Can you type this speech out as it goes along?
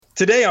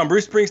Today on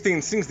Bruce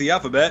Springsteen Sings the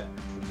Alphabet,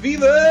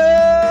 Viva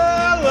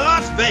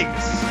Las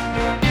Vegas!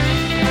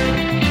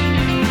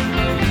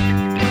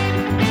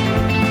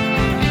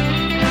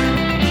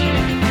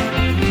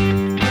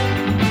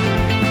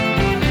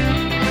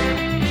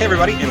 Hey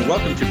everybody, and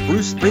welcome to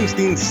Bruce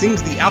Springsteen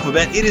Sings the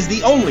Alphabet. It is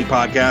the only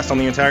podcast on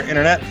the entire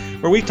internet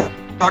where we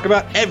talk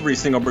about every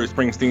single Bruce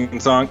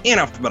Springsteen song in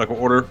alphabetical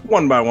order,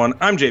 one by one.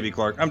 I'm JB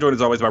Clark. I'm joined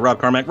as always by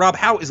Rob Carmack. Rob,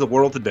 how is the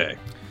world today?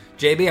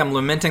 JB, I'm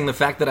lamenting the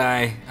fact that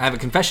I have a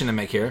confession to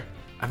make here.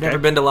 I've never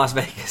been to Las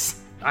Vegas.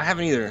 I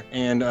haven't either,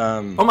 and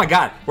oh my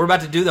God, we're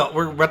about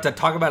to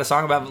talk about a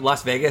song about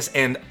Las Vegas,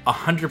 and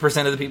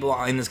 100% of the people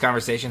in this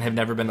conversation have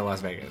never been to Las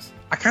Vegas.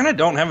 I kind of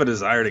don't have a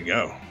desire to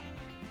go.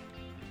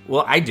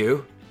 Well, I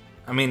do.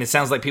 I mean, it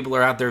sounds like people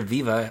are out there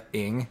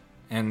viva-ing,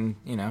 and,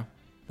 you know,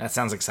 that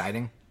sounds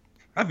exciting.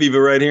 I viva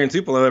right here in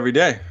Tupelo every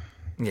day.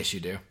 Yes, you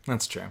do.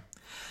 That's true.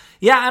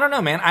 Yeah, I don't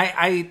know, man.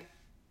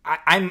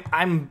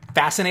 I'm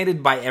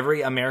fascinated by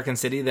every American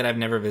city that I've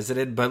never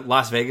visited, but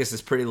Las Vegas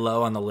is pretty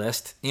low on the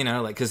list, you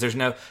know, like, because there's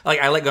no, like,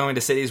 I like going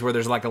to cities where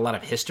there's, like, a lot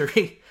of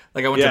history.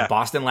 Like, I went to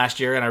Boston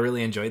last year, and I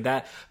really enjoyed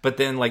that. But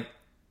then, like,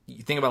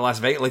 you think about Las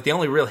Vegas, like, the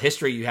only real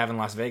history you have in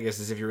Las Vegas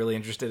is if you're really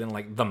interested in,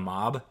 like, the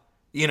mob.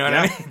 You know what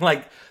I mean?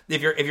 Like,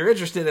 if you're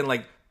interested in,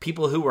 like,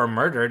 people who were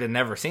murdered and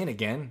never seen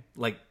again,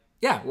 like,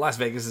 yeah, Las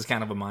Vegas is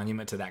kind of a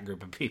monument to that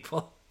group of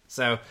people.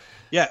 So,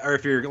 yeah, or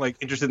if you're like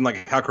interested in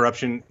like how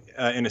corruption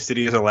in a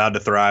city is allowed to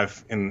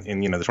thrive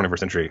in you know the 21st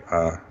century,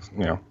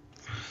 you know.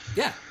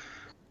 Yeah.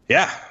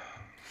 Yeah.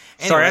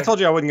 Anyway, sorry, I told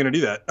you I wasn't going to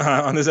do that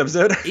on this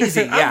episode.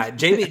 Easy, yeah.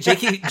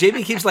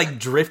 JB keeps like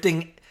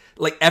drifting,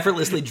 like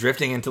effortlessly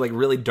drifting into like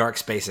really dark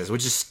spaces,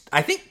 which is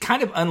I think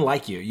kind of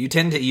unlike you. You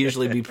tend to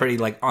usually be pretty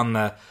like on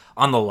the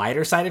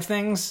lighter side of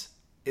things.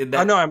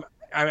 Oh no,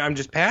 I'm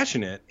just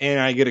passionate, and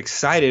I get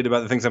excited about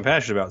the things I'm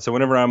passionate about. So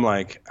whenever I'm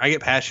like, I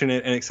get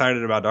passionate and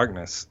excited about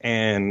darkness,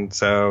 and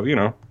so you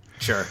know,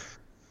 sure.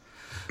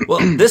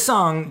 Well, this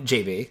song,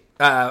 JB,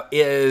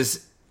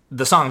 is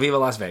the song "Viva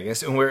Las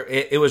Vegas," and where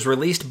it was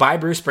released by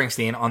Bruce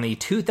Springsteen on the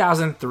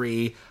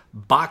 2003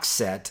 box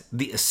set,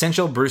 the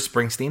Essential Bruce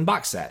Springsteen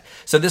box set.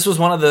 So this was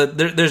one of the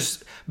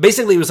there's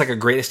basically it was like a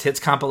greatest hits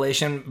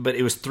compilation, but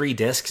it was 3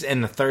 discs,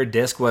 and the third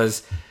disc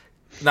was.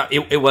 No,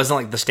 it wasn't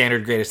like the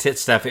standard greatest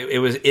hits stuff.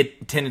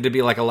 It tended to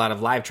be like a lot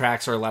of live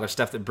tracks or a lot of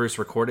stuff that Bruce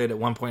recorded at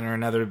one point or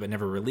another but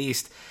never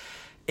released.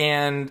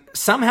 And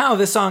somehow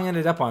this song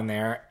ended up on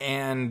there,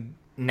 and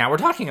now we're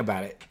talking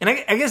about it. And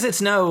I guess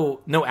it's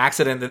no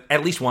accident that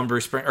at least one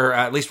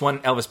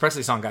Elvis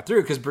Presley song got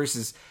through, because Bruce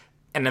is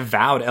an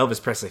avowed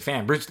Elvis Presley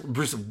fan.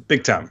 Bruce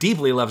big time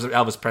deeply loves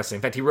Elvis Presley.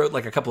 In fact, he wrote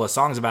like a couple of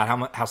songs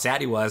about how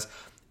sad he was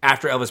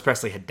after Elvis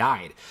Presley had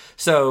died.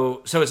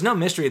 So it's no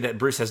mystery that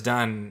Bruce has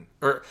done,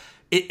 or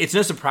it's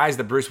no surprise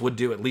that Bruce would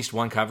do at least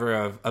one cover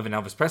of an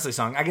Elvis Presley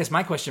song. I guess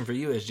my question for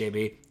you is,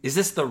 JB, is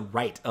this the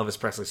right Elvis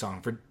Presley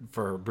song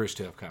for Bruce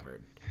to have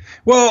covered?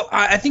 Well,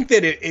 I think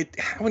that I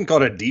wouldn't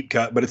call it a deep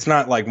cut, but it's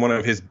not like one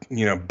of his,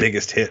 you know,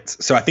 biggest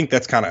hits. So I think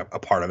that's kind of a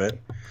part of it.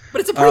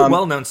 But it's a pretty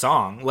well-known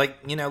song. Like,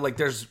 you know, like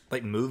there's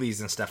like movies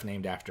and stuff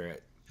named after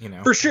it, you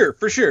know? For sure.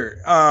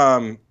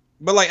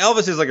 But like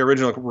Elvis's like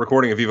original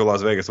recording of Viva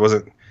Las Vegas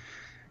wasn't,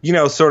 you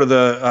know, sort of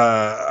the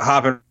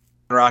hoppin'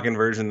 rockin'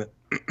 version that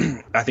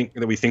I think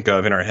that we think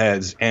of in our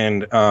heads,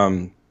 and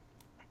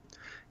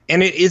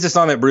it is a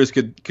song that Bruce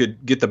could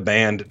get the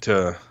band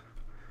to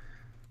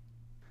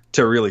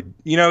really,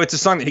 you know, it's a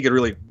song that he could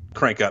really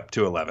crank up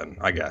to 11,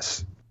 I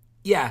guess.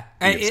 Yeah,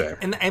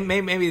 and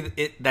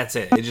maybe that's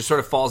it. It just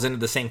sort of falls into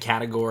the same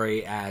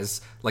category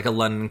as like a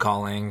London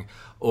Calling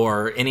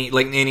or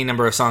any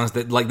number of songs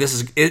that like this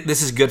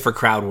is good for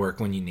crowd work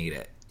when you need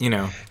it. You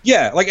know.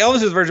 Yeah, like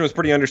Elvis's version was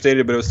pretty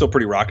understated, but it was still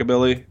pretty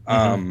rockabilly.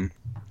 Mm-hmm.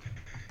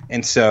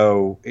 And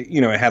so,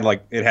 you know, it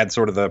had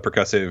sort of the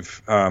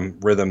percussive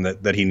rhythm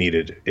that he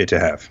needed it to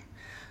have.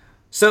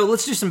 So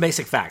let's do some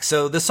basic facts.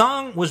 So the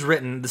song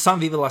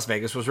Viva Las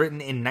Vegas was written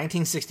in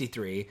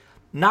 1963,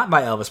 not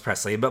by Elvis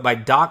Presley, but by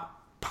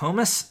Doc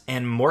Pomus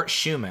and Mort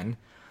Schumann,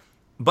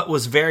 but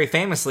was very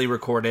famously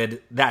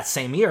recorded that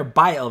same year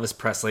by Elvis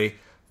Presley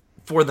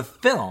for the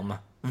film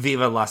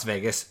Viva Las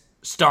Vegas,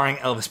 starring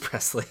Elvis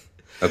Presley.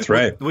 That's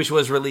right. Which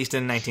was released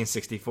in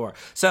 1964.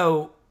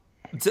 So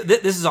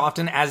this is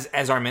often, as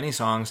are many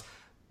songs,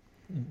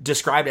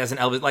 described as an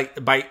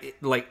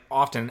Elvis,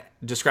 often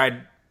described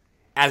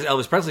as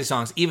Elvis Presley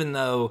songs, even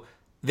though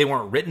they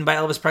weren't written by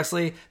Elvis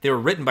Presley. They were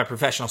written by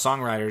professional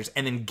songwriters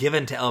and then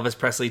given to Elvis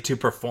Presley to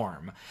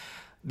perform,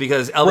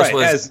 because Elvis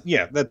was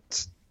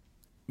that's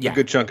a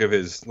good chunk of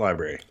his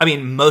library. I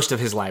mean, most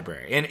of his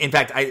library. And in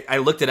fact, I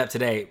looked it up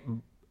today.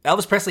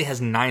 Elvis Presley has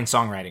 9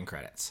 songwriting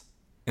credits,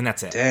 and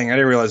that's it. Dang, I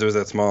didn't realize it was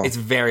that small. It's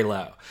very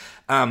low.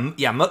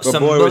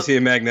 Was he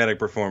a magnetic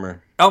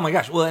performer? Oh my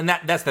gosh. Well, and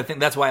that's the thing.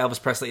 That's why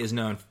Elvis Presley is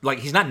known. Like,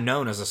 he's not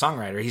known as a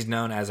songwriter. He's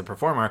known as a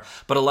performer.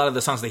 But a lot of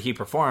the songs that he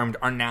performed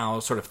are now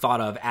sort of thought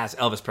of as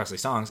Elvis Presley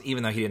songs,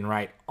 even though he didn't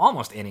write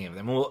almost any of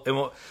them.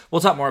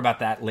 We'll talk more about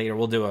that later.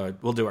 We'll do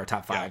our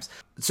top fives.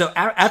 Yeah. So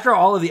after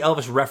all of the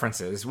Elvis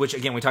references, which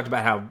again we talked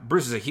about how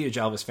Bruce is a huge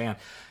Elvis fan.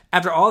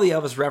 After all the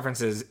Elvis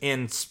references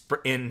in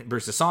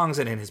Bruce's songs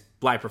and in his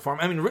live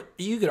performance, I mean,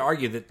 you could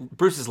argue that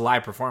Bruce's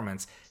live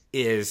performance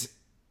is,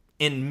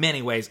 in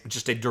many ways,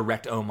 just a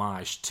direct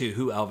homage to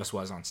who Elvis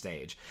was on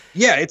stage.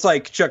 Yeah, it's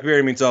like Chuck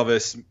Berry meets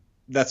Elvis.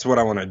 That's what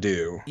I want to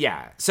do.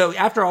 Yeah. So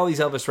after all these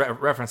Elvis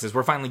references,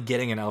 we're finally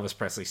getting an Elvis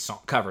Presley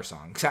cover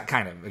song.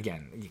 Kind of,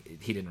 again,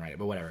 he didn't write it,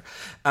 but whatever.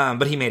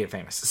 But he made it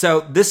famous. So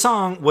this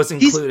song was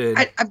included.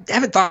 I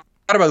haven't thought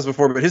about this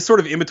before, but his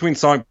sort of in-between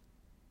song,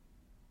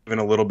 even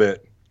a little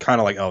bit, kind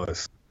of like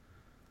Elvis.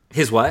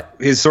 His what?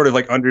 His sort of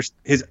like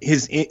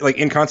his like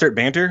in concert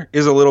banter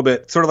is a little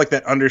bit sort of like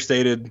that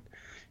understated.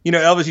 You know,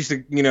 Elvis used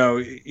to,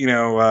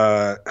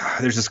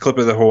 there's this clip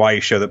of the Hawaii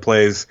show that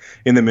plays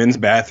in the men's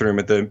bathroom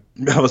at the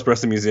Elvis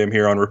Presley Museum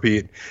here on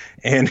repeat.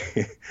 And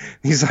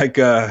he's like,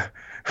 oh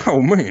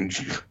man,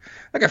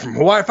 that guy from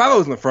Hawaii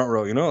Five-O's in the front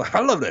row, I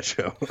love that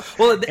show.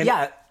 Well,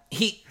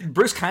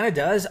 Bruce kind of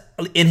does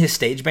in his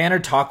stage banter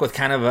talk with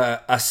kind of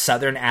a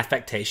Southern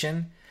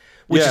affectation.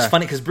 Which is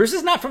funny because Bruce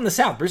is not from the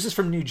South. Bruce is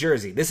from New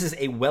Jersey. This is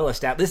a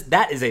well-established.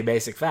 That is a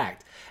basic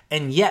fact.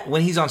 And yet,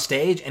 when he's on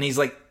stage and he's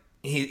like,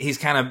 he's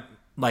kind of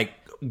like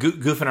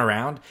goofing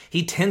around,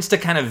 he tends to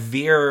kind of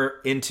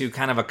veer into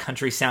kind of a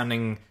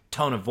country-sounding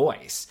tone of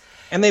voice.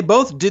 And they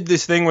both did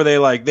this thing where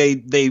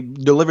they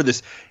delivered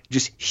this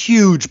just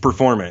huge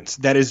performance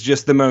that is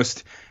just the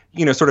most,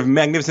 sort of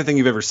magnificent thing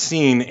you've ever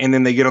seen. And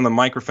then they get on the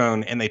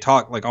microphone and they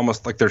talk like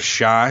almost like they're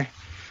shy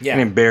and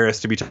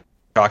embarrassed to be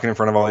talking in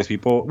front of all these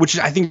people, which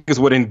I think is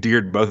what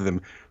endeared both of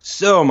them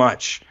so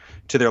much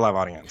to their live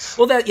audience.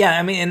 Well,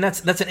 and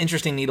that's an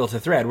interesting needle to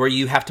thread where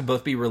you have to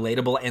both be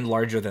relatable and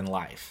larger than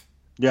life.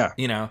 Yeah.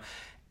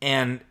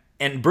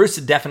 And Bruce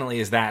definitely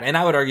is that. And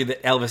I would argue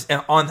that Elvis,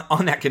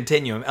 on that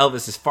continuum,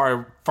 Elvis is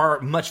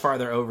much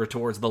farther over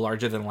towards the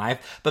larger than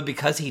life. But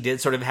because he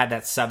did sort of had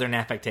that Southern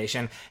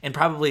affectation, and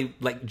probably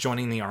like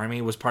joining the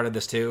army was part of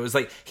this too. It was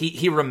like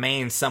he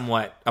remained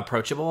somewhat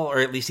approachable, or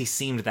at least he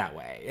seemed that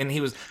way. And he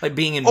was like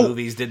being in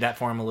movies did that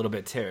for him a little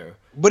bit too.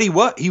 But he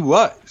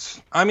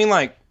was. I mean,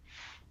 like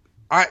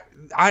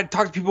I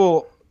talk to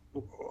people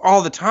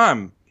all the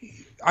time.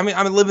 I mean,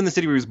 I live in the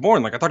city where he was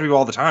born. Like I talk to people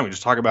all the time. We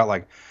just talk about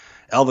like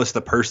Elvis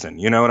the person,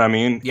 you know what I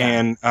mean?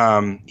 Yeah.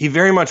 And he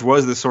very much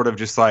was this sort of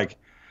just like,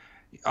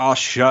 oh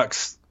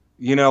shucks,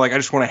 like I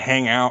just want to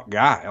hang out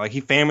guy. Like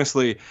he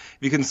famously, if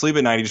he couldn't sleep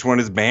at night, he just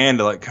wanted his band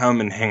to like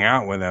come and hang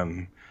out with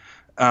him,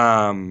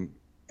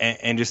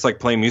 and just like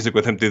play music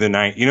with him through the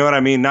night. You know what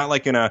I mean? Not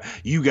like in a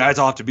you guys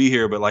all have to be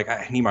here, but like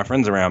I need my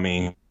friends around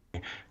me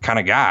kind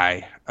of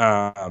guy.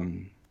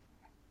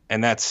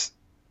 And that's,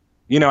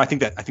 I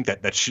think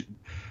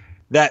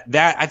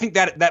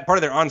that part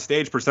of their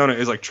on-stage persona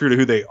is like true to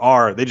who they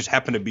are. They just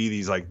happen to be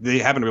these they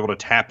happen to be able to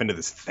tap into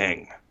this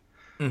thing.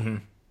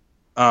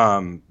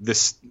 Mm-hmm.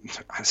 This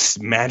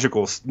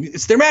magical.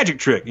 It's their magic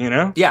trick,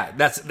 Yeah,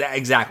 that's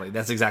exactly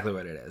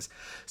what it is.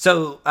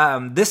 So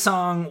this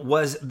song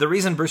was the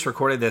reason Bruce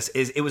recorded this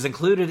is it was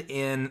included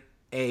in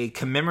a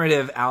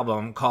commemorative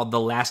album called "The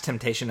Last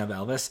Temptation of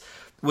Elvis,"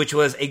 which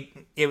was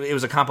it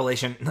was a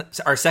compilation.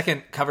 Our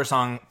second cover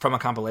song from a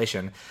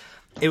compilation.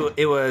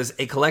 It was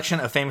a collection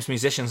of famous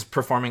musicians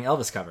performing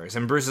Elvis covers,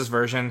 and Bruce's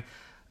version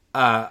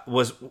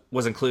was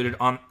included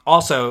on.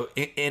 Also,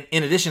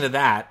 in addition to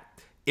that,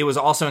 it was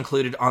also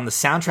included on the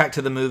soundtrack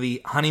to the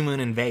movie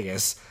Honeymoon in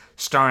Vegas,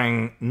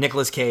 starring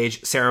Nicolas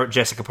Cage, Sarah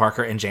Jessica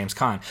Parker, and James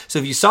Caan. So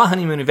if you saw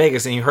Honeymoon in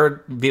Vegas and you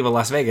heard Viva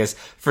Las Vegas,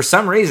 for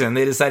some reason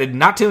they decided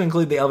not to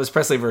include the Elvis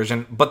Presley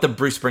version, but the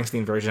Bruce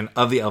Springsteen version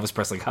of the Elvis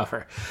Presley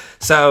cover.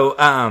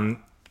 So.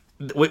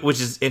 Which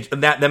is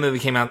that movie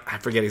came out, I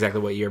forget exactly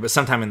what year, but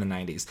sometime in the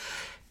 90s.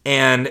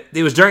 And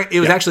it was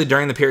actually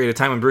during the period of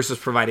time when Bruce was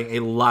providing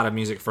a lot of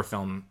music for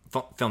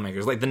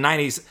filmmakers. Like the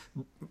 90s,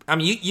 I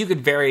mean, you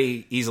could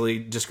very easily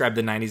describe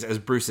the 90s as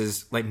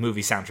Bruce's like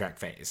movie soundtrack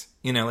phase.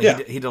 He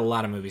did a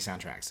lot of movie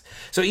soundtracks.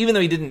 So even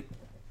though he didn't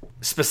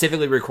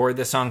specifically record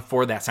this song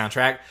for that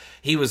soundtrack,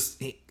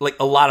 like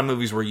a lot of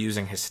movies were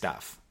using his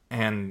stuff.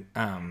 And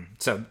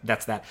so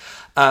that's that.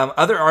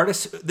 Other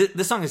artists,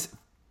 this song is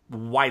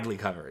widely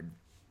covered.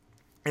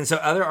 And so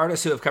other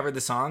artists who have covered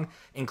the song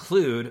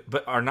include,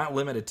 but are not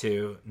limited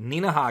to,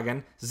 Nina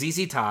Hagen,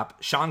 ZZ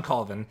Top, Sean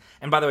Colvin.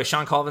 And by the way,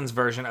 Sean Colvin's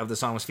version of the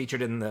song was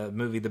featured in the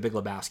movie The Big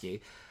Lebowski.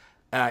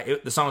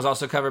 The song was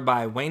also covered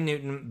by Wayne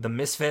Newton, The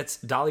Misfits,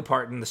 Dolly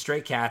Parton, The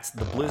Stray Cats,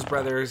 The Blues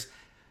Brothers,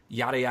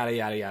 yada, yada,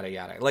 yada, yada,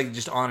 yada. Like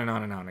just on and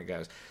on and on it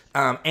goes.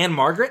 Anne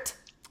Margaret,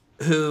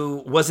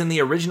 who was in the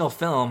original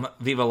film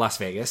Viva Las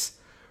Vegas,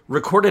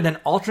 recorded an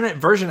alternate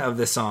version of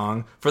this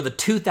song for the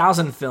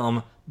 2000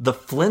 film The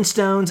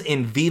Flintstones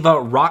in Viva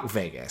Rock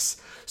Vegas.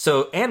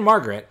 So Anne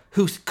Margaret,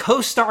 who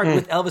co-starred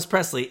with Elvis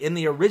Presley in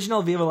the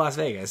original Viva Las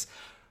Vegas,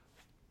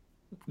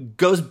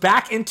 goes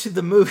back into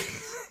the movie.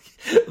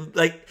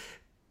 Like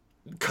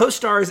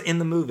co-stars in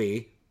the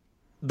movie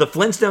The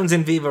Flintstones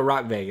in Viva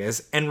Rock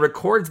Vegas and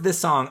records this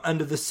song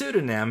under the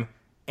pseudonym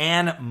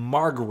Anne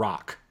Marg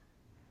Rock.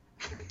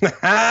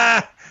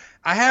 I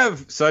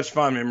have such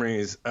fond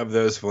memories of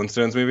those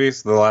Flintstones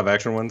movies, the live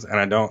action ones, and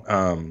I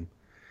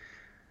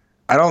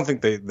don't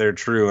think they're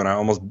true, and I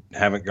almost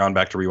haven't gone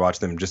back to rewatch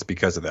them just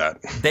because of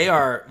that. They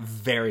are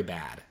very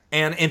bad.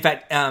 And in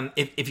fact,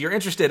 if you're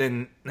interested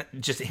in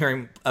just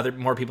hearing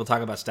more people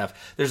talk about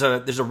stuff, there's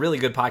a really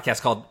good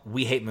podcast called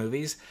We Hate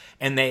Movies,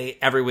 and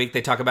every week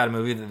they talk about a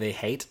movie that they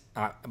hate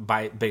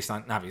based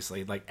on,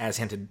 obviously, like as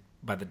hinted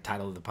by the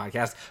title of the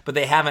podcast. But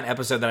they have an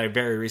episode that I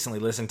very recently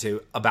listened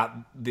to about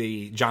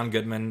the John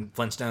Goodman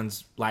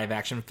Flintstones live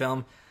action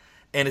film.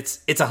 And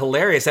it's a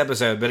hilarious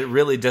episode, but it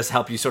really does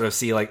help you sort of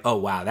see like, oh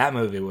wow, that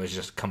movie was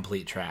just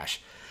complete trash.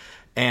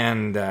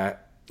 And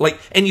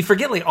and you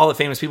forget like all the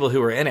famous people who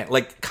were in it.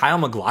 Like Kyle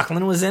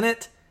MacLachlan was in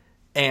it,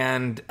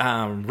 and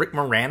Rick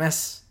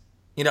Moranis.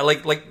 You know,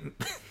 like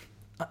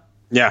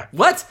yeah.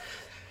 What?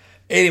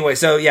 Anyway,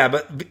 so yeah,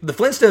 but the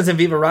Flintstones in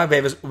Viva Rock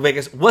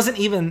Vegas wasn't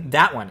even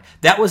that one.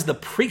 That was the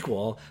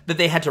prequel that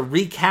they had to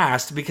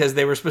recast because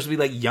they were supposed to be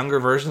like younger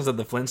versions of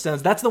the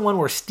Flintstones. That's the one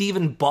where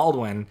Stephen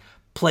Baldwin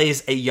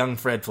plays a young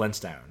Fred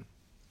Flintstone.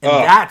 And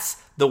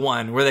that's the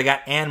one where they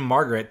got Anne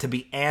Margaret to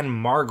be Anne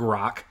Marg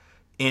Rock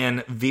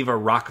in Viva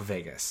Rock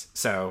Vegas.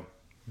 So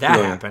that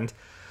happened.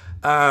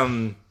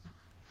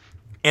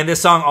 And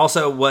this song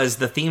also was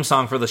the theme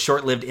song for the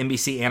short-lived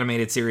NBC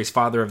animated series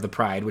Father of the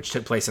Pride, which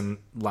took place in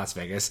Las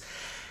Vegas.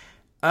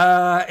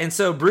 And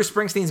so Bruce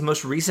Springsteen's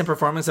most recent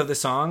performance of this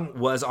song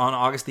was on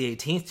August the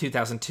 18th,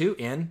 2002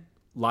 in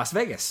Las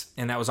Vegas.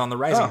 And that was on the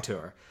Rising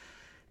Tour.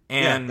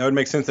 And that would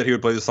make sense that he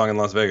would play this song in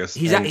Las Vegas.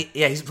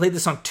 He's played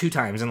this song 2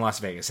 times in Las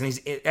Vegas, and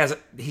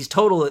in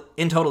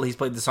total he's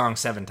played the song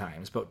 7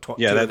 times. But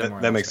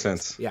that makes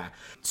sense. Yeah.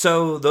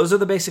 So those are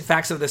the basic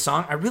facts of this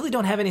song. I really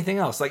don't have anything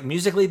else. Like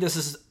musically, this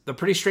is a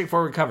pretty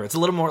straightforward cover. It's a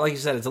little more, like you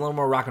said, it's a little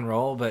more rock and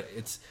roll, but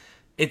it's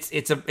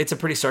a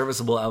pretty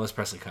serviceable Elvis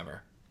Presley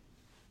cover.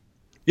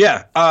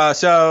 Yeah.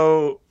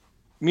 So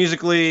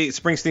musically,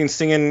 Springsteen's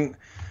singing.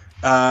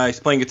 He's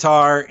playing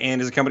guitar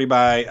and is accompanied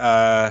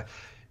by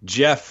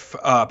Jeff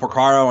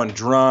Porcaro on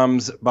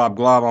drums, Bob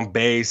Glaub on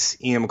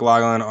bass, Ian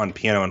McLaughlin on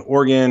piano and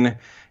organ,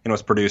 and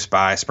was produced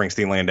by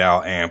Springsteen, Landau,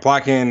 and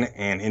Plotkin,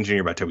 and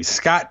engineered by Toby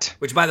Scott.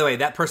 Which, by the way,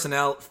 that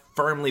personnel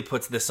firmly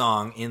puts this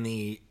song in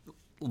the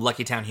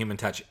Lucky Town Human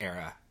Touch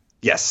era.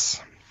 Yes.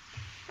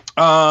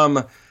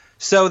 So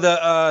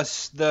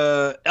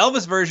the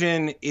Elvis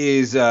version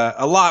is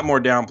a lot more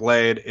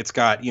downplayed. It's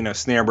got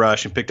snare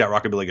brush and picked out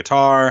rockabilly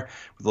guitar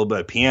with a little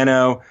bit of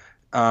piano.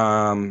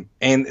 And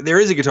there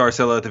is a guitar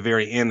solo at the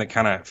very end that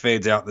kind of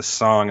fades out the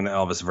song in the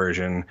Elvis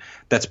version.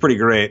 That's pretty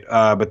great.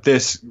 But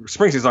this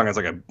Springsteen song has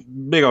like a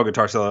big old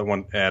guitar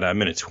solo at a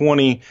minute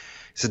 20.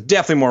 It's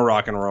definitely more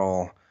rock and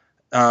roll.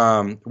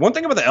 One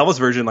thing about the Elvis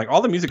version, like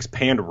all the music's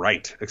panned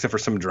right, except for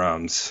some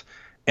drums,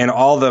 and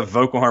all the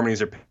vocal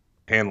harmonies are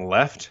panned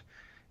left.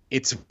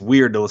 It's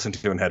weird to listen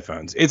to in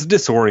headphones. It's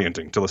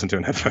disorienting to listen to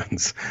in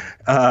headphones.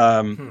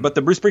 But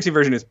the Bruce Springsteen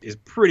version is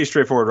pretty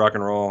straightforward rock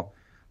and roll.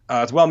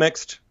 It's well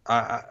mixed,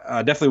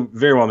 definitely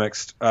very well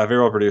mixed,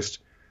 very well produced.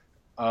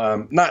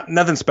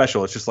 Nothing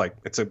special. It's just like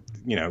it's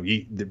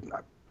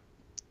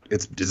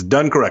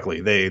done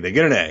correctly. They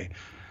get an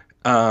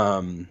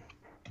A.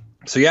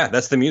 So yeah,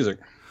 that's the music.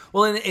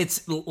 Well, and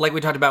it's like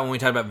we talked about when we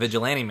talked about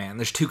Vigilante Man.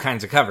 There's 2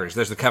 kinds of covers.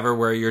 There's the cover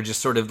where you're just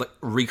sort of like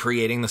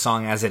recreating the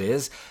song as it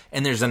is,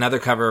 and there's another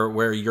cover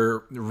where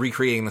you're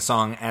recreating the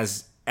song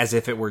as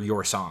if it were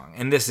your song.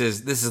 And this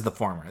is the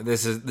former.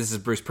 This is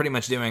Bruce pretty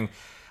much doing.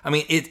 I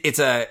mean, it's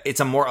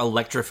a more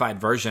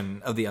electrified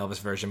version of the Elvis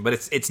version, but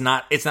it's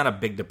not a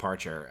big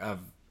departure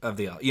of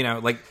the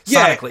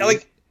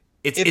sonically.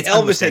 It's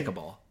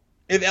unmistakable.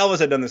 If Elvis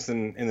had done this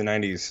in the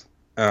 90s,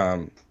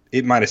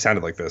 it might have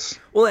sounded like this.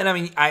 Well, and I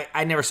mean,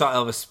 I never saw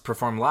Elvis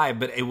perform live,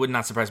 but it would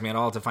not surprise me at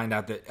all to find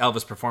out that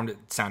Elvis performed it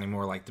sounding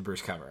more like the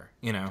Bruce cover.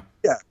 Yeah.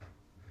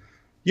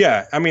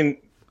 I mean,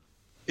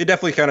 it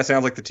definitely kind of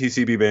sounds like the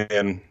TCB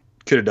band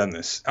could have done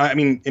this. I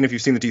mean, and if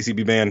you've seen the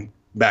TCB band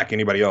back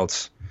anybody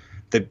else.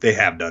 They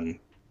have done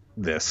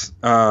this.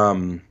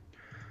 But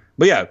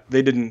yeah,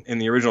 they didn't in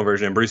the original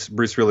version. And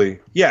Bruce really,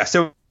 yeah.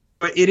 So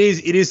it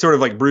is sort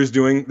of like Bruce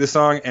doing this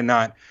song and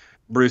not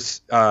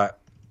Bruce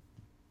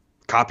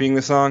copying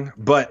the song.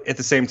 But at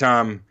the same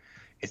time,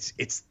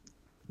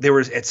 there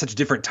was at such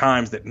different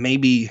times that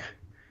maybe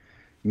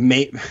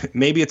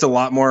it's a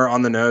lot more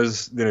on the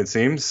nose than it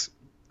seems.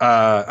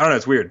 I don't know.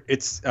 It's weird.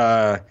 It's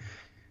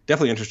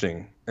definitely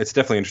interesting. It's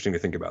definitely interesting to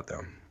think about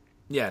though.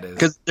 Yeah, it is.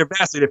 Because they're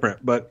vastly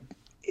different, but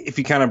if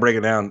you kind of break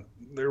it down,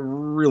 they're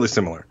really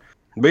similar.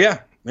 But yeah,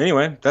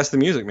 anyway, that's the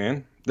music,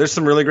 man. There's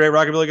some really great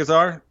rockabilly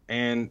guitar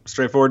and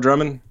straightforward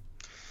drumming.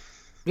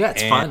 Yeah,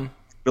 it's fun.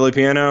 Billy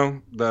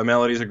piano. The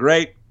melodies are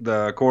great.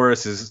 The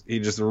chorus he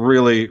just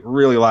really,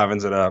 really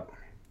livens it up.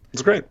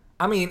 It's great.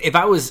 I mean, if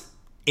I was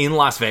in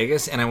Las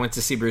Vegas and I went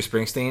to see Bruce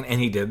Springsteen and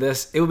he did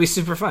this, it would be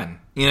super fun.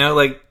 Yeah,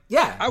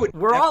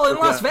 we're all in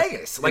Las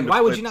Vegas. Like,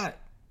 why would you not?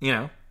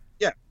 Yeah.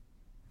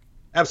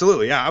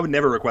 absolutely. Yeah, I would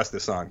never request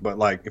this song, but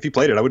like if you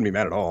played it, I wouldn't be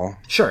mad at all.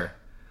 Sure.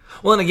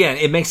 Well, and again,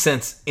 it makes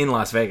sense in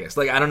Las Vegas.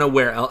 Like I don't know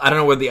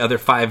where the other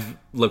 5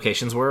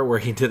 locations were where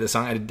he did this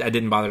song. I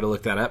didn't bother to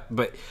look that up,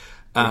 but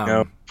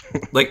No.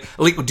 like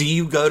do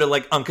you go to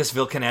like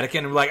Uncasville,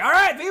 Connecticut, and be like, all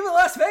right, viva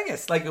Las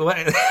Vegas? Like what?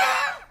 I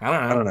don't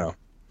know. I don't know.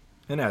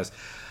 Who knows?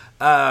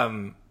 All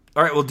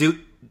right. Well,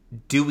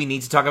 do we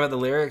need to talk about the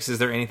lyrics? Is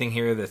there anything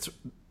here that's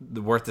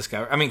worth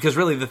discovering? I mean, because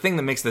really, the thing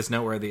that makes this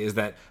noteworthy is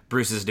that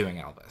Bruce is doing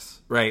Elvis,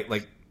 right?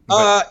 Like,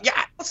 yeah,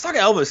 let's talk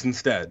Elvis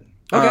instead.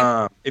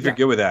 Okay. If you're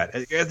good with that,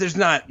 there's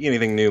not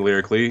anything new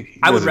lyrically.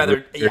 I would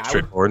rather,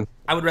 straightforward.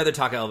 I would rather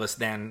talk Elvis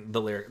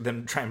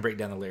than try and break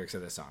down the lyrics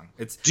of this song.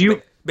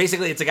 Do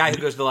basically it's a guy who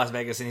goes to Las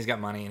Vegas and he's got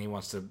money and he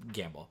wants to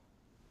gamble.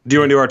 you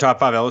want to do our top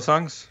 5 Elvis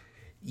songs?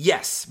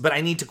 Yes, but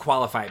I need to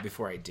qualify it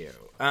before I do.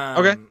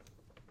 Okay.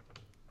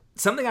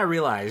 Something I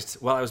realized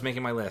while I was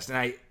making my list,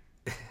 and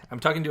I'm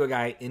talking to a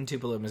guy in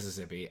Tupelo,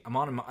 Mississippi. I'm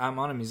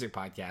on a music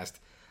podcast.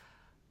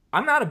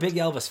 I'm not a big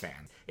Elvis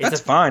fan.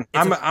 That's fine.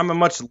 I'm a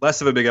much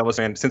less of a big Elvis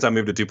fan since I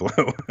moved to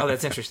Tupelo. Oh,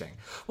 that's interesting.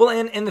 Well,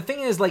 and the thing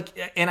is,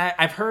 like, and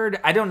I've heard,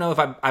 I don't know if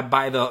I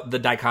buy the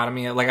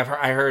dichotomy. Like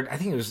I heard, I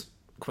think it was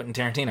Quentin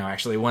Tarantino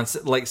actually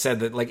once like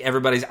said that like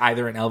everybody's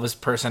either an Elvis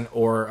person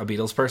or a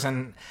Beatles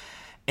person.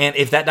 And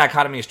if that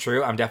dichotomy is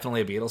true, I'm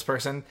definitely a Beatles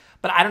person.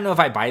 But I don't know if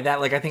I buy that.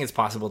 Like, I think it's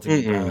possible to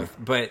be both.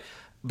 But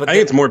I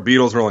think it's more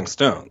Beatles, Rolling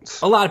Stones.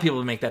 A lot of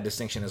people make that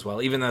distinction as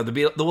well. Even though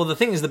the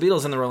thing is, the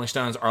Beatles and the Rolling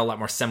Stones are a lot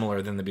more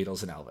similar than the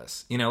Beatles and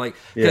Elvis. You know, like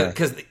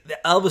because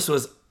Elvis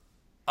was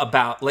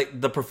about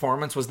like the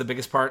performance was the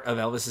biggest part of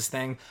Elvis's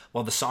thing,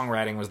 while the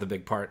songwriting was the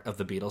big part of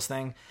the Beatles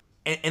thing.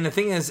 And the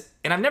thing is,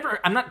 and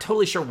I'm not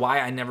totally sure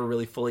why I never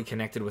really fully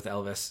connected with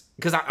Elvis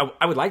because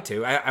I would like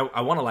to.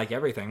 I want to like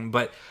everything,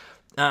 but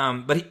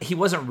he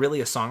wasn't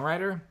really a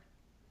songwriter.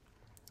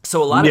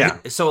 So a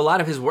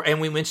lot of his work, and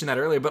we mentioned that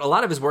earlier, but a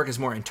lot of his work is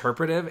more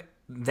interpretive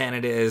than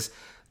it is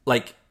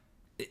like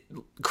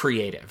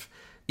creative.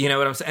 You know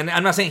what I'm saying? And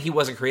I'm not saying he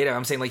wasn't creative.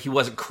 I'm saying like he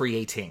wasn't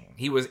creating.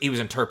 He was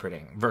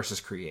interpreting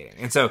versus creating.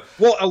 And so,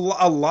 well,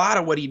 a lot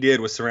of what he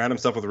did was surround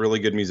himself with really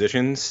good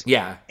musicians.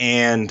 Yeah,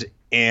 and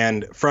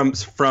from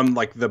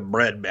like the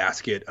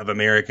breadbasket of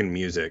American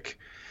music,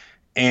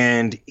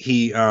 and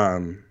he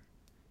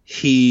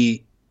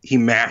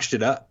mashed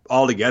it up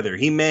all together.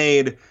 He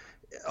made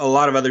a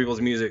lot of other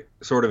people's music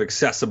sort of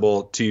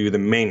accessible to the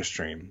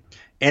mainstream.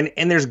 And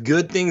there's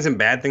good things and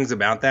bad things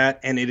about that,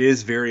 and it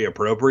is very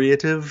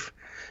appropriative.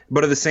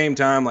 But at the same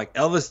time, like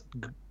Elvis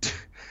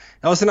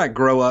did not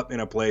grow up in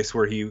a place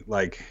where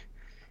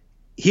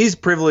his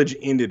privilege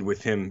ended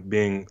with him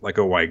being like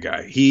a white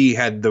guy. He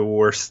had the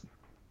worst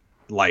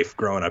life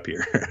growing up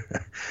here.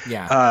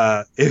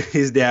 Yeah.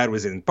 His dad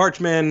was in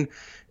Parchman.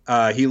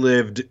 He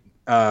lived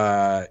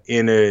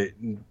in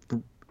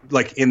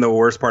the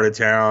worst part of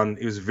town.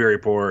 He was very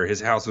poor.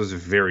 His house was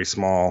very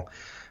small.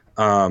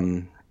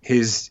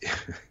 His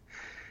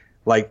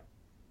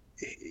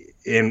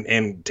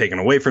and taken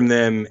away from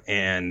them,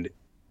 and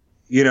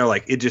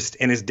it just,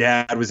 and his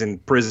dad was in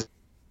prison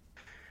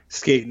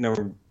skating a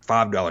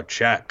 $5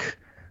 check,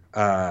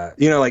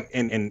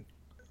 and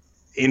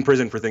in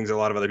prison for things a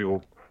lot of other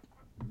people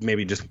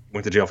maybe just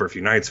went to jail for a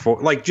few nights for.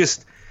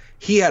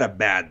 He had a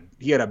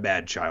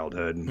bad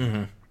childhood.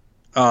 Mm-hmm.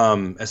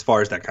 As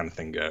far as that kind of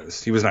thing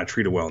goes. He was not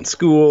treated well in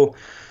school.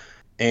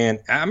 And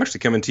I'm actually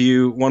coming to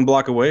you 1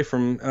 block away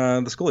from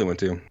the school he went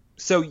to.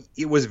 So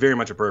it was very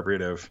much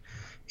appropriative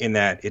in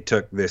that it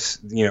took this,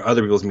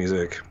 other people's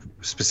music,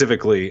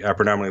 specifically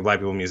predominantly black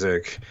people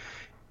music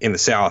in the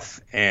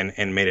South, and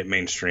made it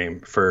mainstream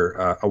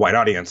for a white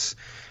audience.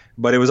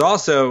 But it was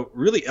also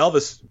really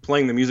Elvis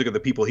playing the music of the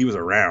people he was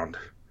around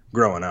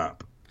growing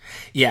up.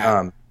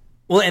 Yeah.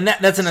 Well, and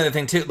that's another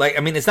thing too. Like,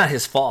 I mean, it's not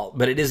his fault,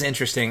 but it is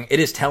interesting. It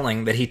is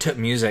telling that he took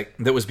music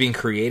that was being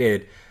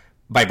created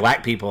by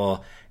black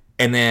people,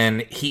 and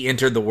then he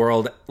entered the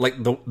world, like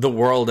the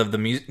world of the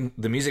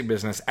music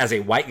business, as a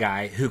white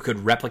guy who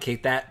could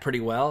replicate that pretty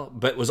well,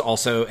 but was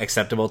also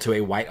acceptable to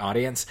a white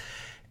audience,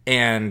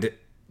 and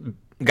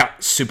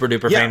got super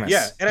duper famous.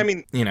 Yeah, and I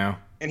mean,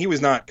 and he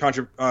was not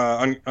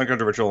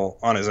uncontroversial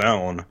on his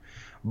own,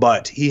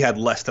 but he had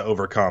less to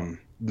overcome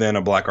than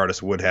a black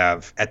artist would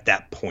have at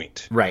that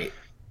point. Right.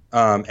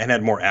 And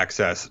had more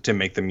access to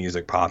make the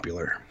music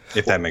popular,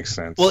 if that makes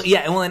sense. Well,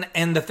 yeah. Well,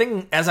 and the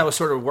thing, as I was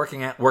sort of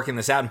working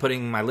this out and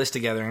putting my list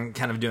together and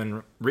kind of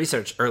doing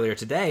research earlier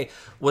today,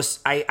 was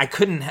I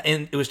couldn't,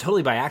 and it was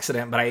totally by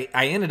accident, but I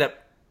ended up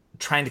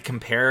trying to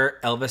compare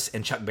Elvis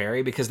and Chuck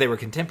Berry because they were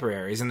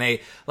contemporaries, and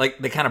they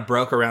kind of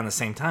broke around the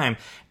same time.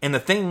 And the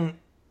thing,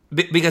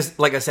 because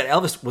like I said,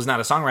 Elvis was not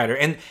a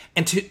songwriter,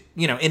 and to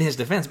in his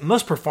defense,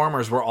 most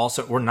performers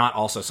were not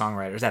also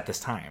songwriters at this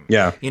time.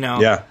 Yeah.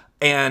 Yeah.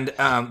 And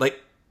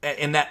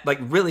and that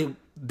really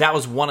that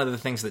was one of the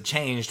things that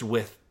changed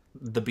with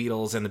the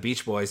Beatles and the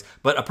Beach Boys.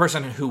 But a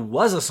person who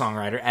was a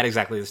songwriter at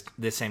exactly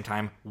this same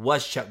time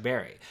was Chuck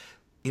Berry.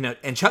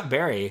 And Chuck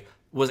Berry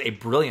was a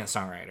brilliant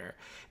songwriter,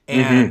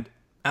 and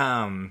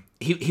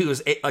he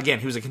was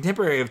a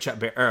contemporary of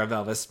of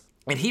Elvis.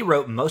 And he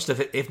wrote most of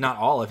it, if not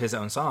all of his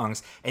own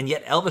songs, and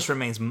yet Elvis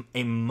remains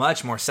a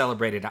much more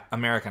celebrated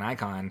American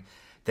icon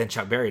than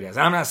Chuck Berry does.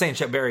 And I'm not saying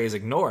Chuck Berry is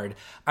ignored.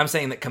 I'm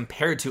saying that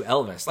compared to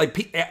Elvis, like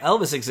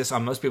Elvis exists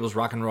on most people's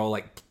rock and roll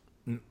like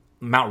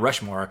Mount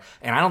Rushmore,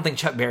 and I don't think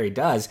Chuck Berry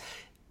does.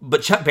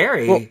 But Chuck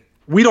Berry, well,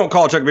 we don't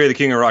call Chuck Berry the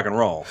king of rock and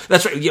roll.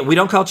 That's right. Yeah, we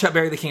don't call Chuck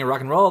Berry the king of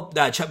rock and roll.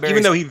 Chuck Berry,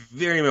 even though he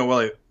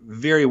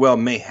very well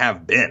may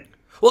have been.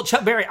 Well,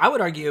 Chuck Berry, I would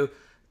argue,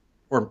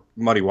 or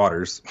Muddy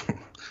Waters.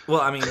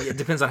 Well, I mean, it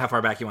depends on how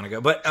far back you want to go.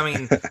 But I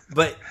mean,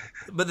 but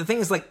the thing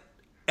is, like,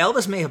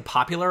 Elvis may have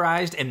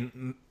popularized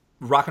and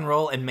rock and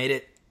roll and made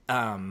it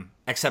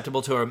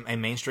acceptable to a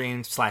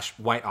mainstream /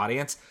 white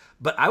audience.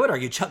 But I would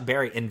argue Chuck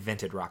Berry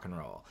invented rock and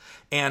roll,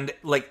 and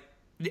like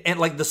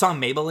the song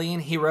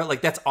Maybelline he wrote,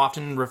 like that's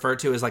often referred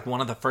to as like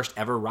one of the first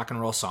ever rock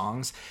and roll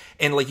songs.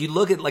 And like you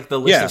look at like the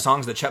list of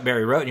songs that Chuck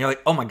Berry wrote, and you're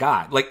like, oh my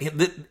god, like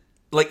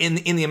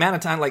in the amount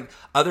of time like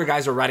other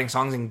guys are writing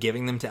songs and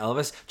giving them to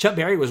Elvis, Chuck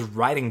Berry was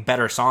writing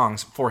better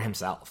songs for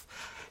himself.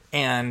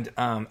 And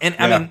I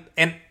mean,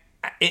 and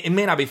it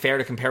may not be fair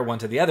to compare one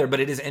to the other, but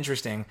it is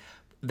interesting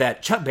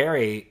that Chuck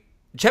Berry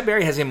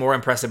has a more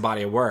impressive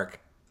body of work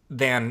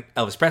than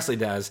Elvis Presley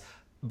does,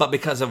 but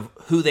because of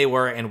who they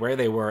were and where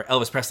they were,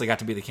 Elvis Presley got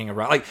to be the king of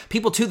rock. Like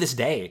people to this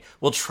day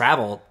will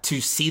travel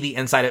to see the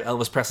inside of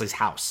Elvis Presley's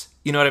house.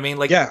 You know what I mean?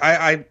 Like, yeah,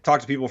 I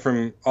talk to people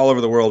from all over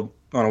the world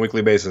on a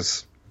weekly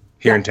basis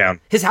here in town.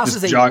 His house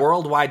is a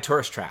worldwide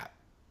tourist trap.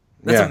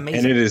 That's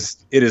amazing. And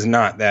it is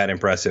not that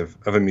impressive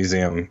of a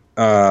museum.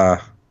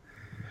 Though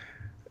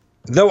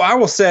I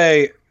will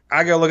say,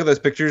 I go look at those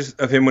pictures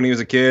of him when he was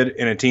a kid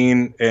and a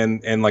teen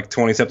and like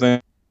 20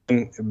 something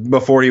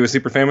before he was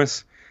super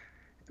famous,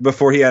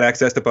 before he had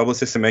access to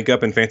publicists and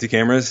makeup and fancy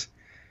cameras.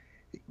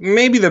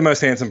 Maybe the most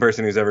handsome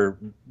person who's ever,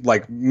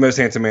 like, most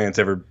handsome man that's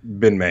ever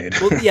been made.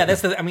 Well, yeah,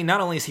 I mean,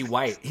 not only is he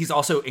white, he's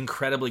also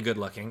incredibly good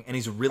looking and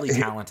he's really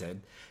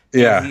talented.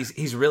 Yeah.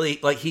 He's really,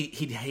 like,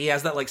 he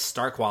has that, like,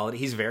 star quality.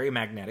 He's very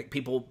magnetic.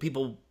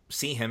 People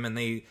see him and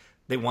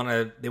they want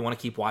to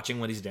keep watching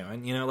what he's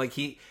doing. You know, like,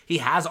 he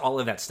has all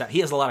of that stuff. He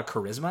has a lot of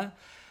charisma.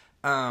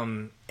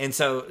 And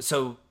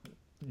so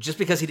just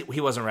because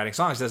he wasn't writing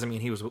songs doesn't mean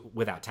he was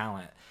without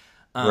talent.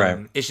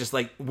 Right. It's just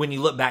like when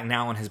you look back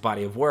now on his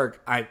body of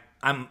work,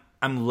 I'm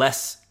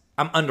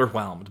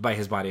underwhelmed by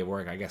his body of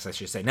work, I guess I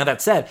should say. Now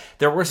that said,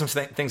 there were some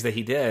things that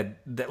he did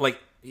that, like,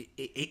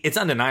 it's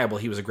undeniable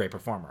he was a great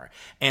performer.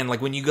 And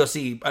like when you go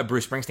see a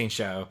Bruce Springsteen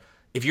show,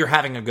 if you're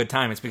having a good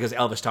time, it's because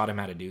Elvis taught him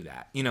how to do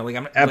that. You know, like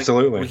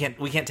absolutely, like,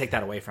 we can't take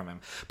that away from him.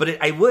 But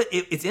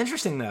it's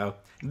interesting though,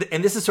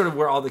 and this is sort of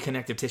where all the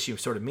connective tissue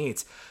sort of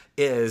meets.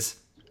 Is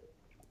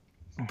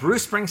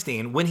Bruce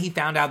Springsteen, when he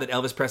found out that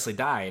Elvis Presley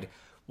died,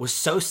 was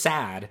so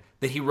sad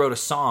that he wrote a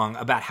song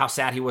about how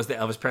sad he was that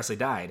Elvis Presley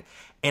died.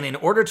 And in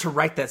order to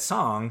write that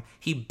song,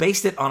 he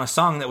based it on a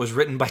song that was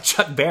written by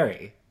Chuck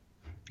Berry.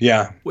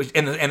 Yeah.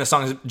 And the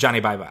song is Johnny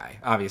Bye Bye,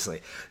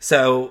 obviously.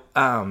 So,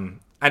 so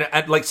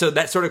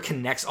that sort of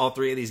connects all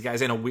three of these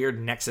guys in a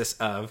weird nexus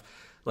of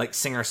like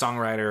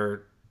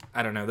singer-songwriter.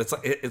 I don't know.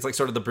 It's like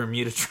sort of the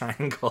Bermuda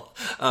Triangle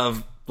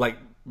of like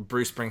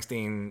Bruce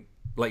Springsteen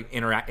like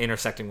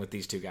intersecting with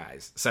these two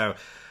guys. So,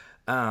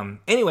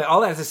 anyway,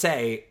 all that to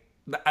say,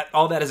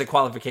 all that is a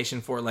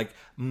qualification for like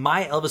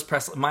my Elvis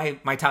Presley,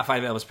 my top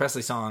 5 Elvis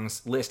Presley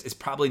songs list is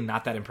probably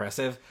not that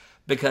impressive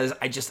because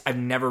I've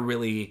never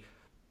really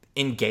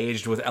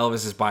engaged with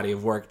Elvis's body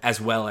of work as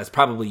well as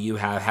probably you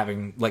have,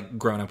 having like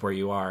grown up where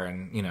you are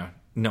and, you know,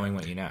 knowing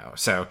what you know.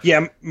 So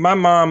yeah, my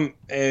mom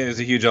is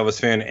a huge Elvis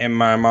fan and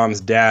my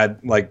mom's dad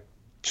like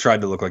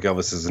tried to look like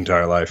Elvis his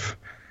entire life.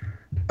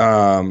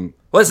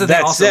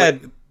 That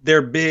said, like,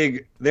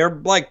 they're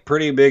like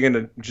pretty big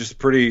into just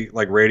pretty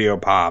like radio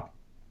pop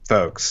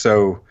folks.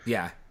 So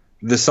yeah,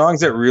 the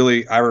songs that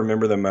really I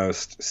remember the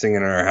most singing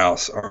in our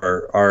house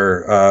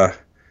are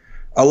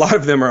a lot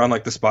of them are on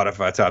like the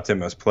Spotify top 10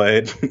 most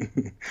played.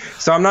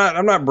 So I'm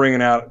not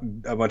bringing out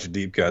a bunch of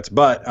deep cuts,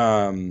 but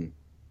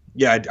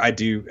yeah, I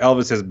do.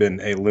 Elvis has been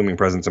a looming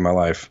presence in my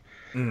life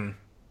for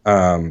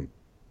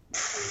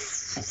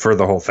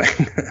the whole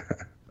thing.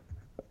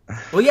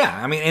 Well, yeah,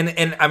 I mean,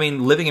 and I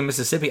mean, living in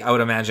Mississippi, I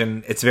would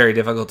imagine it's very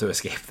difficult to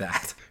escape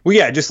that. Well,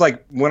 yeah, just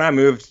like when I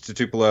moved to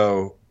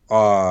Tupelo,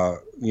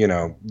 you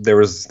know, there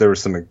was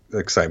some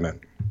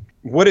excitement.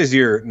 What is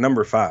your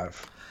number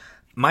 5?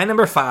 My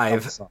number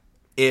 5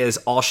 is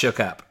All Shook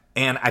Up.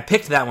 And I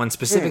picked that one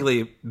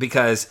specifically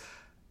because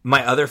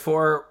my other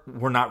 4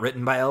 were not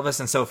written by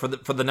Elvis. And so for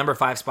the number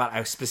 5 spot,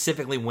 I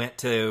specifically went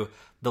to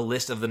the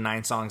list of the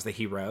 9 songs that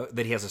he wrote,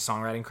 that he has a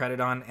songwriting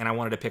credit on. And I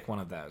wanted to pick one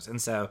of those. And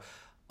so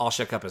All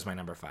Shook Up is my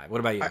number 5.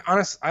 What about you?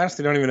 I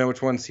honestly don't even know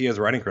which ones he has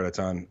writing credits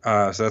on.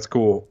 So that's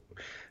cool.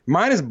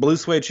 Mine is Blue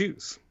Suede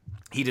Shoes.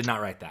 He did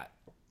not write that.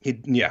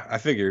 Yeah, I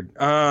figured.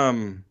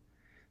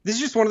 This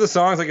is just one of the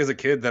songs, like as a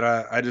kid, that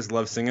I just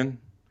love singing.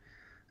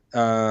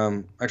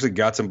 I actually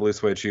got some Blue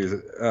Suede Shoes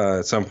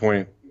at some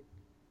point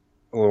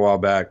a little while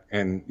back,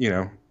 and you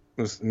know,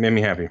 it made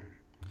me happy.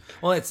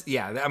 Well,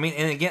 I mean,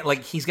 and again,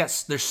 like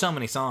there's so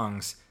many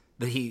songs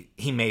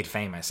he made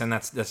famous, and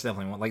that's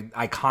definitely one, like,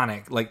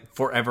 iconic, like,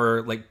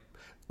 forever,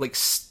 like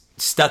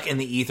stuck in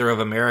the ether of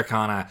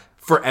Americana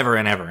forever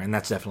and ever, and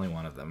that's definitely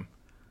one of them.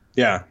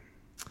 Yeah.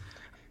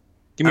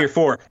 Give me your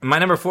 4. My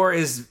number 4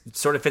 is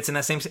sort of fits in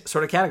that same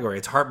sort of category.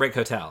 It's Heartbreak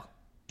Hotel.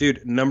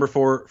 Dude, number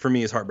 4 for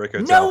me is Heartbreak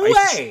Hotel. No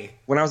way!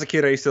 When I was a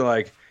kid, I used to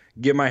like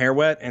get my hair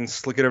wet and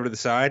slick it over to the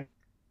side.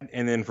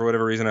 And then for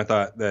whatever reason, I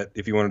thought that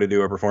if you wanted to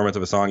do a performance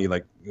of a song, you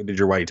like did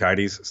your whitey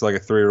tidies. So like a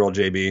 3-year-old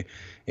JB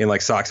in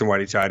like socks and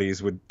whitey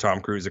tidies would Tom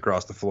Cruise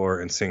across the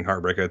floor and sing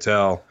Heartbreak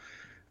Hotel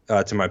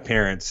to my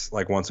parents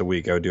like once a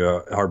week. I would do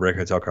a Heartbreak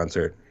Hotel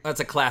concert. That's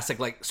a classic,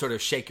 like, sort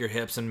of shake your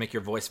hips and make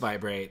your voice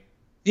vibrate.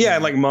 Yeah,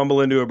 and like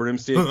mumble into a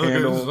broomstick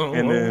handle,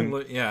 and then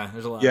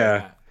there's a lot. Yeah,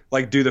 of that.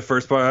 like do the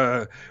first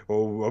part,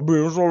 oh, I've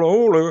been so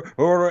lonely,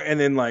 and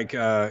then like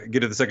get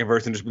to the second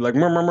verse and just be like,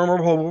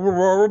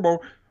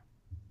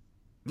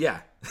 yeah.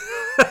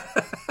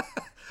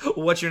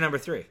 What's your number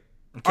 3?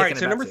 All right,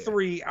 so number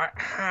 3,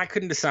 I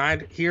couldn't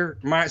decide here.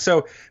 My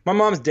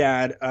mom's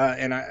dad,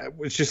 and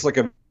it's just like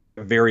a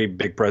very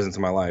big presence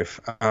in my life.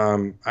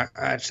 I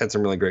just had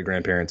some really great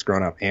grandparents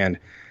growing up, and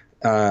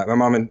my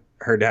mom and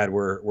her dad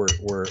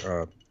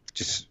were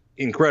just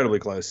incredibly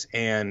close,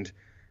 and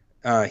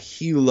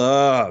he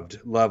loved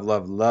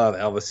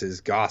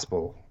Elvis's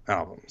gospel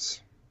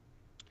albums,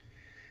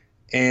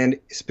 and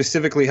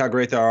specifically How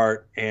Great Thou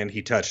Art and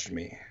He Touched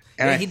Me.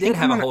 And he did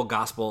have a whole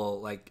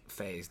gospel like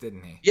phase,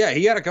 didn't he? Yeah,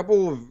 he had a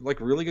couple of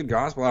like really good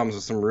gospel albums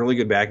with some really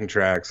good backing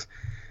tracks.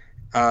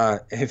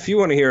 If you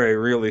want to hear a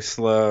really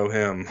slow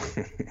hymn,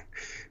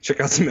 check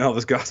out some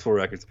Elvis gospel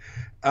records.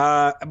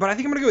 But I think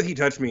I'm gonna go with He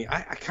Touched Me.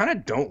 I kind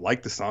of don't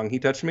like the song He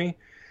Touched Me,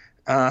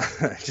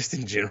 just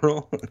in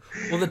general.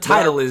 Well, the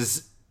title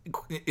is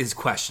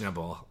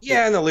questionable.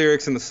 Yeah, and the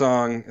lyrics and the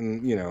song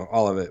and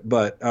all of it.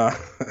 But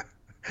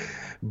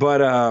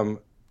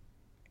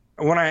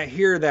when I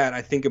hear that,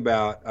 I think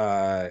about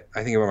my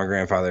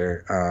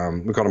grandfather.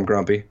 We called him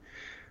Grumpy.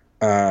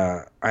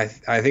 I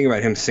think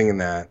about him singing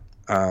that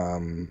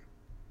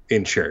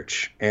in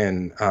church,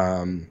 and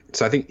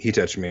so I think He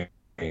Touched Me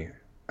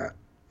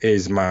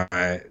is my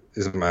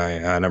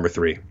number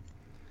 3.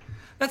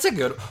 That's a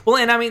good. Well,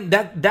 and I mean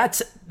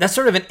that's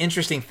sort of an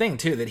interesting thing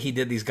too, that he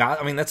did these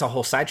I mean, that's a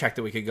whole sidetrack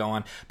that we could go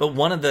on. But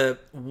one of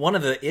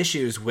the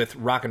issues with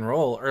rock and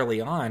roll early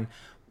on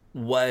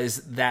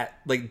was that,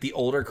 like, the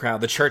older crowd,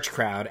 the church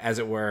crowd, as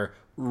it were,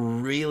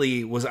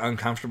 really was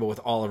uncomfortable with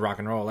all of rock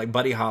and roll. Like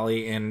Buddy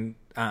Holly and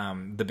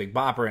the Big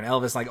Bopper and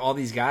Elvis, like all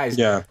these guys.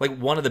 Yeah. Like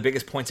one of the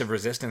biggest points of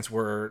resistance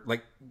were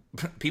like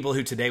people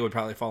who today would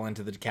probably fall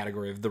into the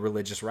category of the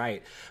religious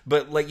right,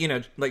 but like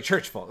like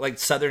church folk, like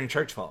Southern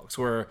church folks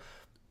were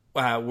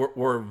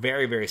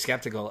very, very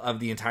skeptical of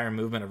the entire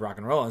movement of rock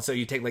and roll. And so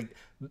you take like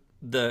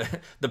the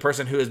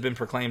person who has been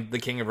proclaimed the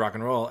king of rock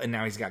and roll, and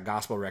now he's got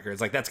gospel records.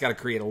 Like that's got to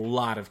create a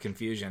lot of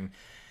confusion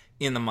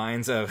in the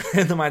minds of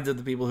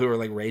the people who are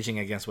like raging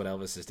against what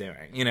Elvis is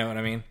doing. You know what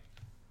I mean?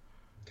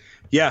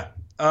 Yeah.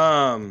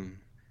 Have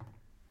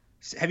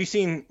you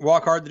seen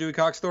Walk Hard, the Dewey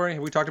Cox Story?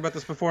 Have we talked about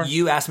this before?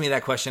 You ask me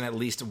that question at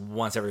least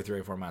once every 3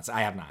 or 4 months.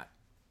 I have not.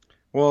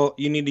 Well,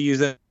 you need to use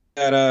that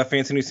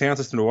fancy new sound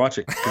system to watch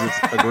it, because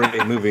it's a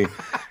great movie.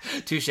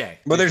 Touche.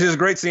 But there's this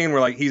great scene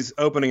where like he's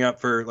opening up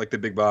for like the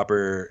Big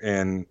Bopper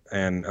and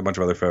a bunch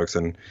of other folks,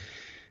 and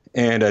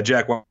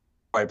Jack White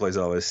plays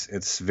Elvis.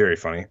 It's very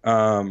funny.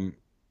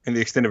 In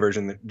the extended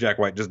version, Jack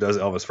White just does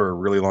Elvis for a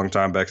really long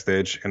time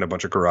backstage and a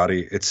bunch of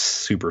karate. It's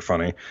super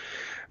funny.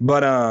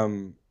 But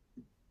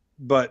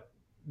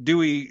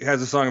Dewey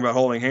has a song about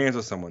holding hands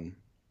with someone.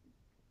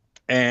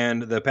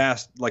 And the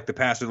pastor of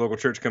the local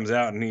church comes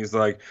out and he's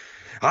like,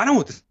 I know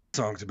what this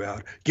song's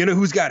about. You know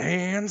who's got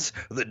hands?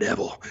 The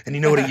devil. And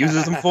you know what he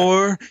uses them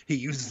for? He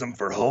uses them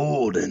for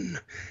holding.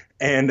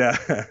 And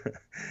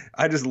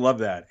I just love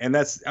that. And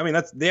that's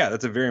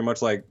a very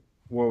much like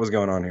what was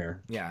going on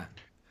here. Yeah.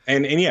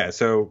 And yeah,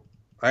 so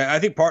I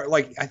think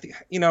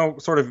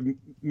sort of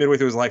midway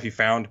through his life, he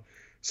found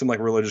some like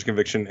religious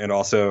conviction, and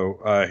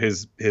also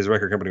his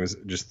record company was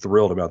just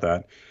thrilled about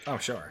that. Oh,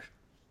 sure.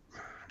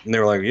 And they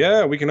were like,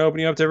 "Yeah, we can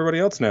open you up to everybody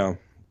else now."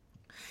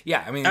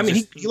 Yeah, I mean,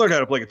 he learned how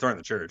to play guitar in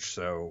the church,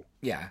 so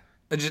yeah,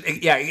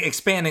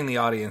 expanding the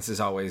audience is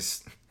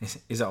always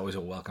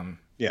a welcome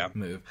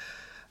move.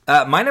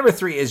 My number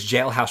 3 is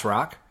Jailhouse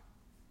Rock.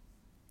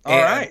 All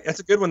right,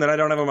 that's a good one that I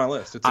don't have on my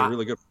list. It's a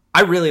really good one.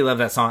 I really love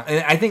that song,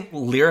 and I think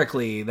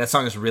lyrically that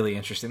song is really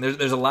interesting.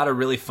 There's a lot of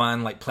really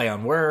fun like play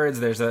on words.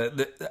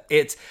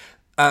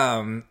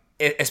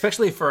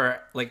 Especially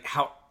for like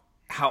how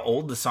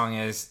old the song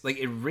is. Like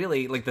it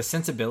really, like the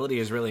sensibility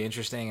is really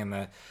interesting,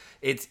 and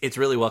it's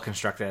really well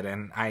constructed,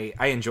 and I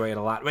enjoy it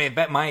a lot. I mean, I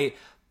bet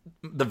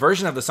the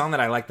version of the song that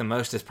I like the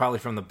most is probably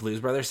from the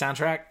Blues Brothers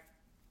soundtrack,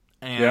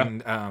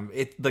 and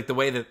it like the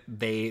way that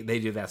they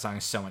do that song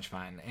is so much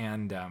fun,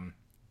 and I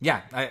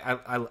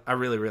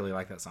really, really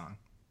like that song.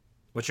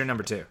 What's your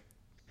number 2?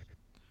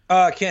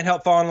 Can't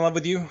Help Falling in Love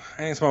with You. I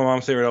think it's my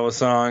mom's favorite Elvis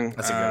song.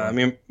 That's a good one.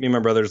 Me and my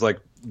brothers like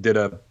did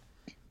a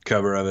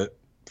cover of it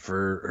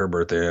for her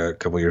birthday a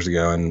couple years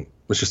ago, and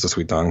it's just a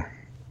sweet song.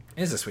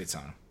 It is a sweet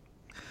song.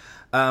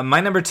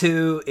 My number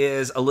 2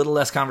 is A Little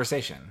Less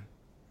Conversation.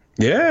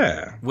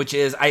 Yeah. Which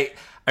is, I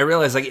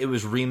realized like it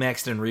was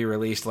remixed and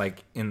re-released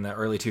like in the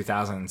early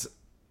 2000s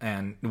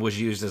and was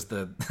used as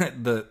the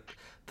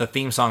the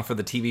theme song for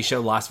the TV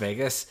show Las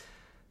Vegas,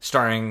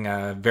 starring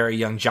very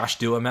young Josh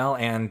Duhamel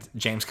and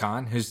James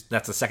Caan,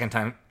 that's the second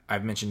time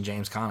I've mentioned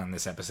James Caan in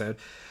this episode.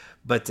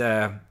 But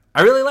I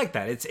really like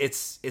that.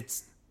 It's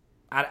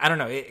I don't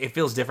know. It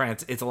feels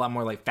different. It's a lot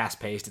more like fast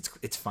paced.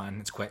 It's fun.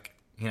 It's quick.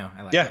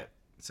 I like it.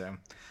 So,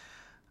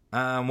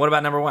 what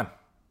about number 1?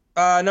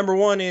 Number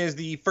 1 is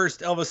the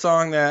first Elvis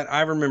song that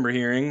I remember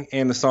hearing,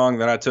 and the song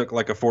that I took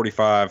like a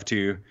 45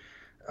 to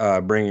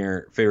bring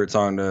your favorite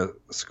song to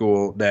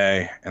school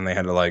day, and they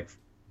had to like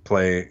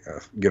play,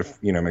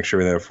 make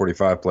sure they had a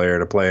 45 player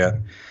to play it.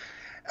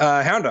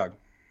 Hound Dog.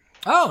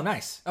 Oh,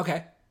 nice.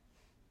 Okay.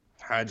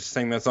 I just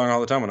sang that song all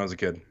the time when I was a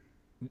kid.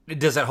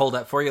 Does that hold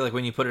up for you? Like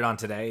when you put it on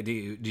today, do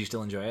you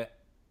still enjoy it?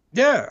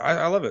 Yeah,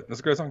 I love it. It's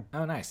a great song.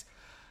 Oh, nice.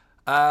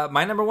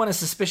 My number 1 is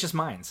Suspicious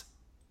Minds.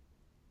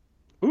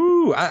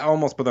 Ooh, I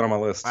almost put that on my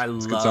list. I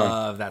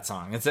love that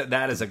song.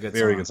 That is a good song.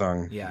 Very good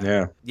song.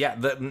 Yeah.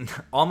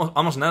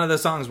 Almost none of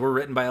those songs were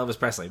written by Elvis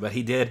Presley, but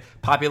he did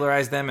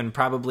popularize them, and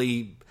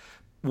probably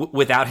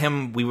without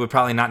him, we would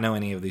probably not know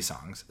any of these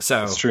songs.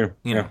 So that's true.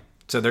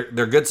 So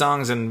they're good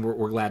songs, and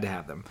we're glad to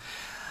have them.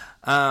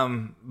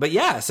 But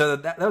yeah, so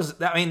that was.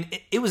 I mean,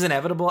 it was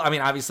inevitable. I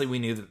mean, obviously, we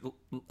knew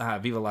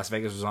that Viva Las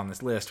Vegas was on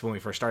this list when we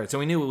first started, so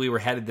we knew we were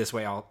headed this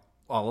way all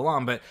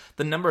along. But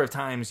the number of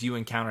times you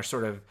encounter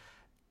sort of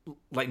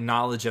like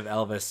knowledge of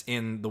Elvis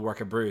in the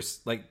work of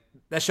Bruce, like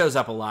that shows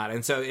up a lot,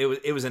 and so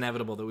it was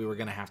inevitable that we were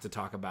going to have to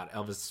talk about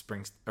Elvis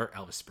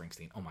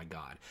Springsteen. Oh my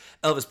God,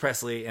 Elvis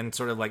Presley, and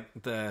sort of like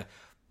the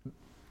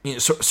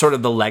sort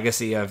of the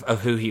legacy of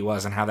who he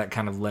was and how that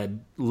kind of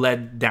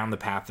led down the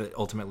path that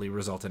ultimately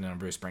resulted in a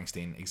Bruce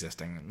Springsteen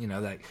existing.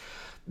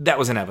 That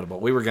was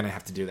inevitable. We were going to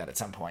have to do that at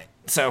some point.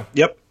 So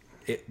yep,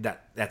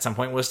 that at some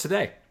point was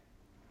today.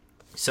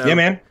 So yeah,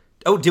 man.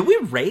 Oh, did we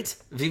rate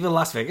Viva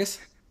Las Vegas?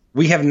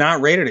 We have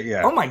not rated it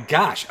yet. Oh my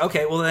gosh.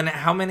 Okay, well then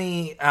how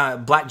many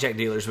blackjack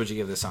dealers would you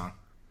give this song?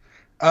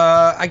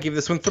 I give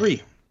this one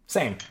 3.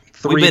 Same.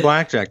 3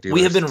 blackjack dealers.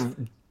 We have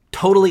been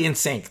totally in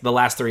sync the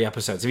last 3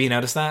 episodes. Have you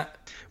noticed that?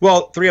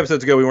 Well, 3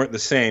 episodes ago we weren't the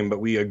same, but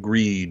we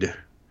agreed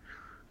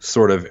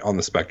sort of on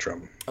the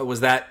spectrum. Oh, was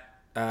that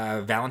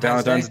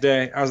Valentine's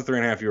Day? I was a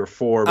 3.5, you were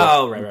 4,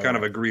 but we kind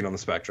of agreed on the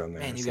spectrum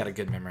there. Man, you got a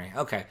good memory.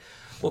 Okay.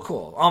 Well,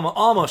 cool.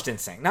 Almost in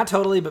sync. Not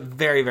totally, but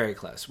very, very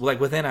close. Like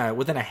within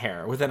a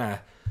hair, within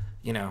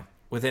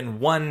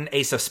one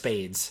ace of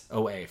spades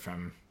away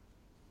from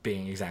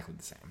being exactly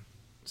the same.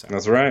 So.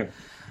 That's right.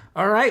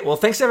 All right. Well,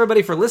 thanks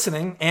everybody for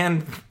listening,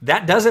 and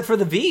that does it for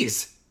the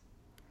V's.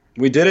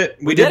 We did it.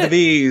 We did the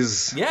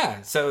V's.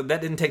 Yeah. So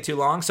that didn't take too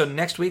long. So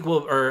next week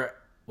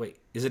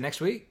is it next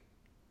week?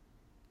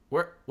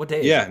 What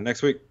day is it? Yeah,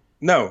 next week.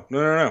 No.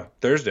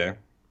 Thursday.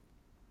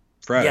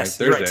 Friday. Yes,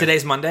 Thursday. you're right.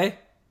 Today's Monday?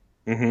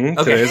 Mm-hmm.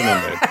 Okay. Today's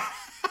Monday.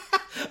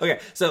 Okay.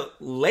 So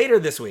later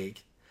this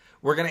week,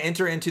 we're going to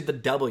enter into the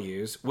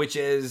W's, which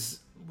is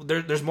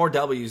there's more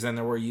W's than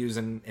there were U's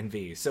and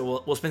V's.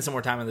 So we'll spend some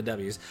more time on the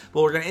W's.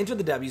 But we're going to enter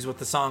the W's with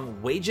the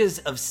song "Wages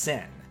of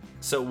Sin."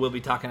 So we'll be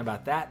talking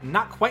about that.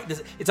 Not quite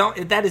this.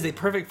 That is a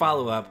perfect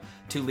follow-up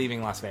to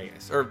Leaving Las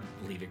Vegas,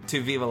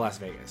 to Viva Las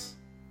Vegas.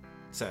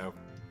 So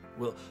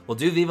we'll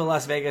do Viva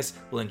Las Vegas.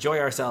 We'll enjoy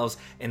ourselves,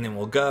 and then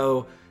we'll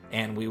go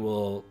and we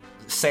will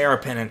say our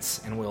penance,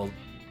 and we'll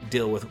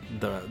deal with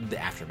the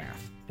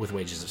aftermath with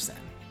Wages of Sin.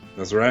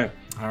 That's right.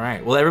 All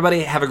right. Well,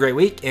 everybody have a great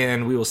week,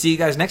 and we will see you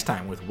guys next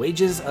time with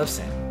Wages of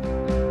Sin.